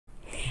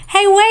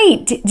Hey,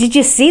 wait, did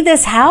you see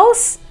this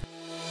house?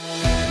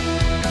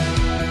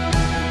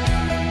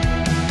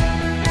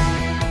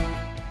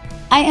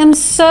 I am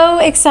so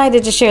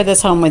excited to share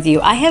this home with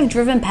you. I have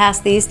driven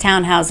past these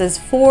townhouses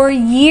for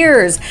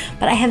years,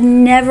 but I have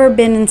never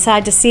been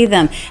inside to see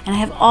them, and I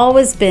have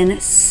always been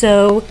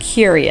so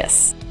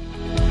curious.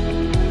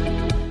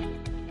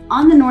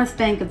 On the north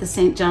bank of the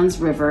St. Johns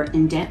River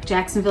in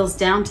Jacksonville's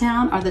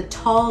downtown are the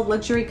tall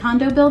luxury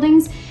condo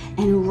buildings,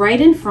 and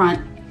right in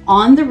front,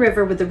 on the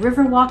river with the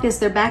Riverwalk as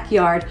their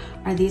backyard,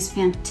 are these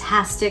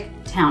fantastic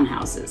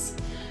townhouses.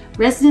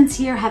 Residents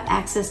here have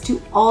access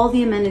to all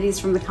the amenities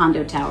from the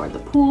condo tower: the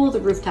pool, the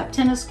rooftop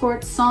tennis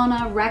court,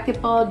 sauna,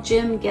 racquetball,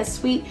 gym,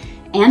 guest suite,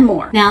 and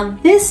more. Now,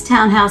 this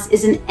townhouse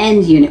is an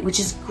end unit, which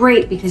is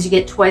great because you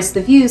get twice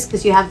the views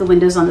because you have the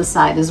windows on the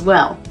side as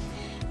well.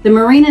 The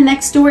marina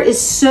next door is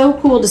so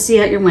cool to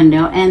see out your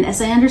window, and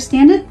as I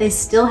understand it, they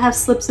still have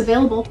slips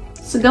available.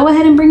 So go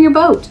ahead and bring your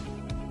boat.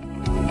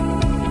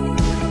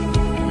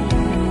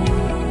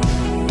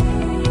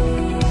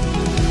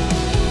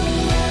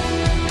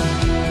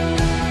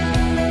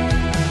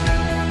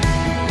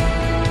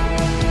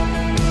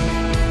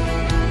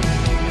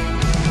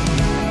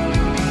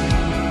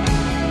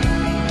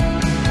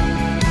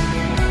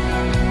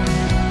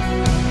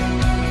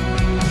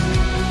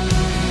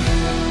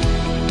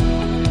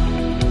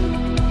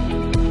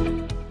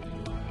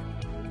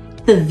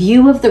 The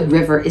view of the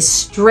river is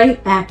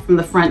straight back from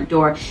the front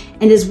door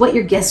and is what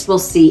your guests will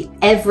see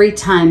every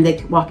time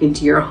they walk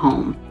into your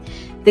home.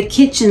 The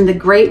kitchen, the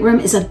great room,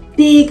 is a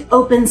big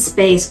open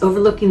space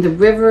overlooking the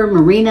river,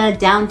 marina,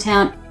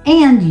 downtown,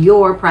 and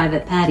your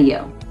private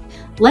patio.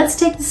 Let's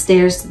take the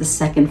stairs to the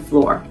second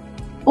floor.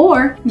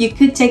 Or you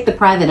could take the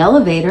private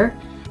elevator.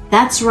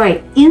 That's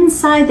right,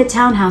 inside the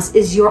townhouse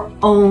is your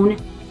own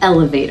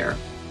elevator.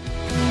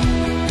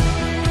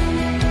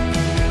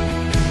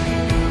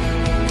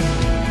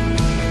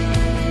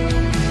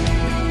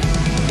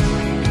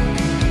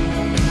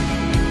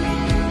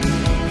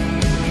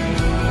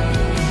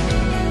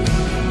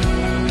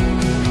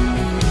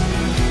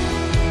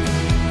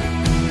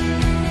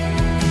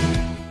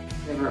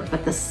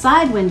 But the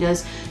side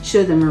windows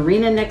show the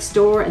marina next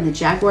door and the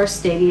Jaguar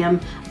Stadium.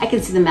 I can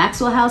see the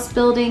Maxwell House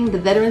building, the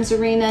Veterans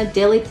Arena,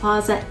 Daly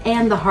Plaza,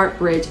 and the Hart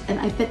Bridge, and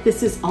I bet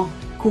this is all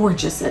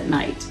gorgeous at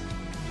night.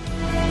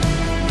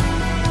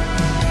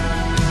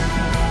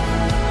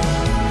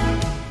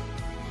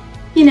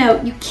 You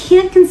know, you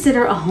can't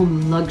consider a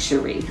home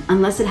luxury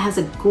unless it has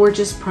a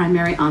gorgeous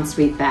primary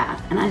ensuite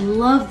bath, and I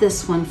love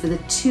this one for the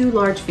two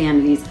large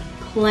vanities,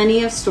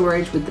 plenty of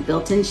storage with the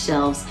built-in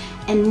shelves,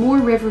 and more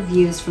river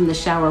views from the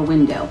shower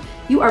window.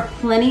 You are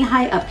plenty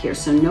high up here,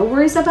 so no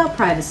worries about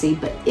privacy,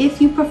 but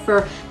if you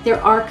prefer, there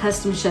are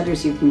custom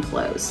shutters you can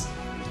close.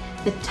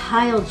 The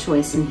tile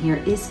choice in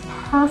here is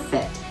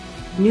perfect.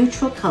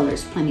 Neutral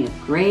colors, plenty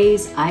of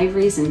grays,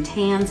 ivories, and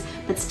tans,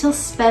 but still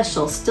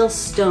special, still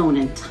stone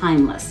and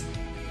timeless.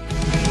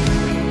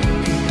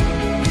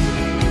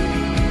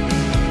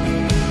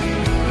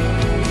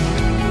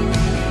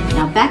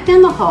 Now back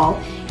down the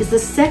hall is the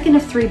second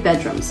of 3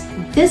 bedrooms.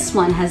 This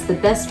one has the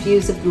best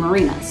views of the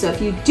marina, so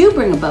if you do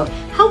bring a boat,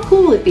 how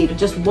cool would it be to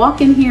just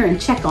walk in here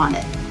and check on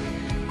it?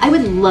 I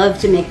would love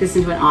to make this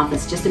into an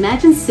office. Just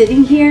imagine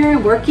sitting here,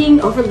 working,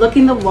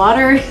 overlooking the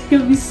water. It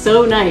would be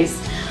so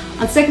nice.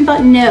 On second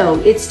thought, no,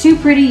 it's too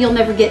pretty, you'll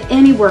never get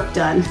any work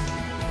done.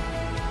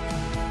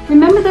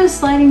 Remember those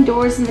sliding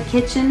doors in the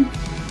kitchen?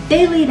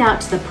 They lead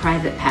out to the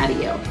private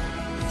patio.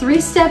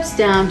 3 steps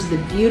down to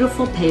the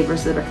beautiful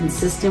pavers that are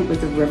consistent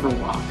with the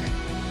Riverwalk.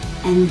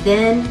 And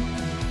then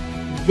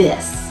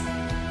this,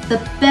 the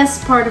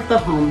best part of the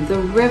home, the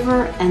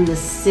river and the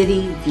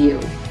city view.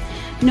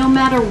 No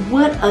matter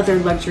what other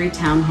luxury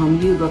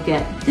townhome you look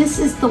at, this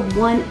is the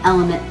one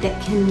element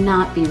that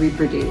cannot be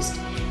reproduced.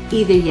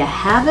 Either you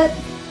have it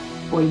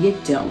or you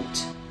don't.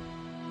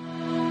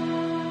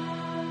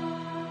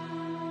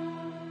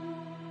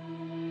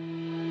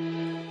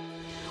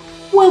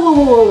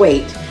 Whoa,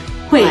 wait.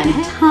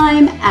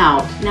 Time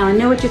out. Now I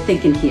know what you're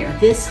thinking here.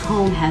 This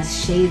home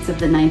has shades of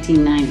the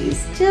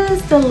 1990s,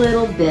 just a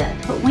little bit.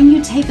 But when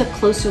you take a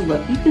closer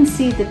look, you can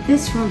see that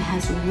this room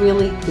has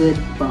really good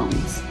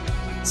bones.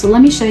 So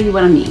let me show you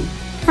what I mean.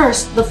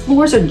 First, the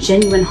floors are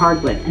genuine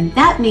hardwood, and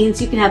that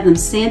means you can have them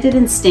sanded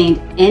and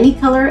stained any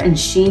color and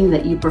sheen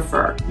that you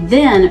prefer.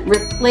 Then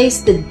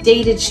replace the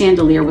dated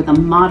chandelier with a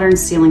modern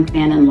ceiling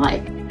fan and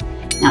light.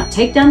 Now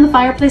take down the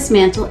fireplace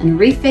mantle and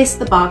reface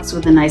the box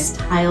with a nice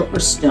tile or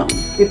stone.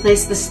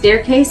 Replace the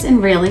staircase and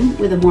railing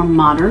with a more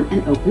modern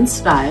and open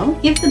style.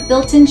 Give the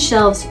built-in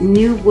shelves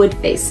new wood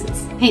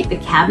faces. Paint the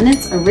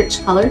cabinets a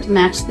rich color to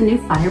match the new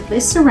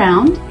fireplace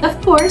surround.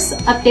 Of course,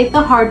 update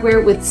the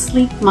hardware with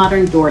sleek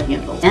modern door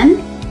handles.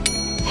 Then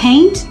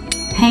paint,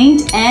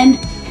 and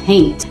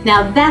paint.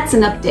 Now that's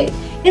an update.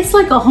 It's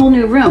like a whole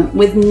new room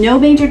with no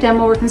major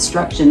demo or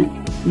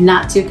construction,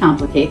 not too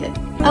complicated.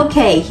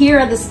 Okay, here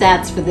are the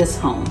stats for this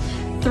home.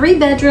 3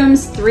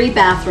 bedrooms, 3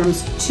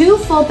 bathrooms, 2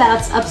 full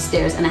baths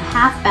upstairs, and a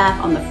half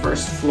bath on the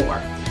first floor.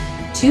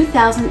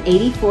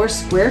 2,084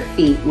 square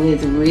feet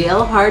with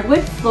real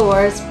hardwood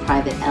floors,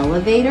 private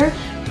elevator,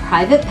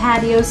 private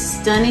patio,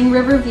 stunning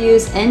river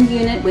views, end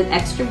unit with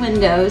extra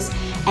windows,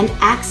 and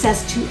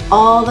access to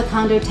all the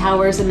condo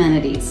tower's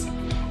amenities.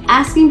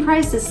 Asking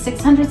price is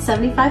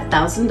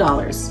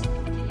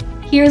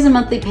 $675,000. Here's a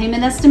monthly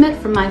payment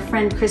estimate from my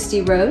friend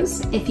Christy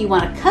Rose. If you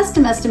want a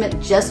custom estimate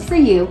just for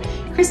you,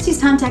 Christy's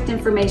contact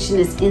information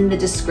is in the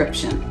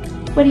description.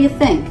 What do you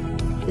think?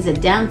 Is a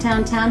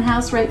downtown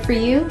townhouse right for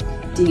you?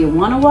 Do you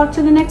want to walk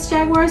to the next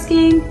Jaguars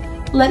game?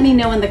 Let me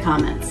know in the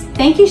comments.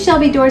 Thank you,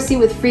 Shelby Dorsey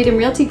with Freedom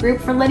Realty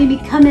Group, for letting me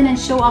come in and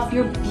show off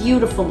your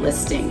beautiful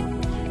listing.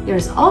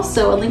 There's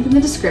also a link in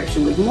the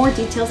description with more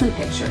details and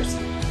pictures.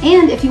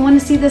 And if you want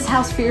to see this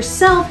house for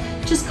yourself,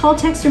 just call,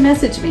 text, or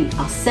message me.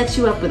 I'll set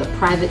you up with a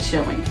private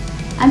showing.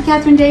 I'm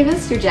Katharine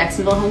Davis, your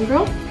Jacksonville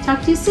homegirl.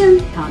 Talk to you soon.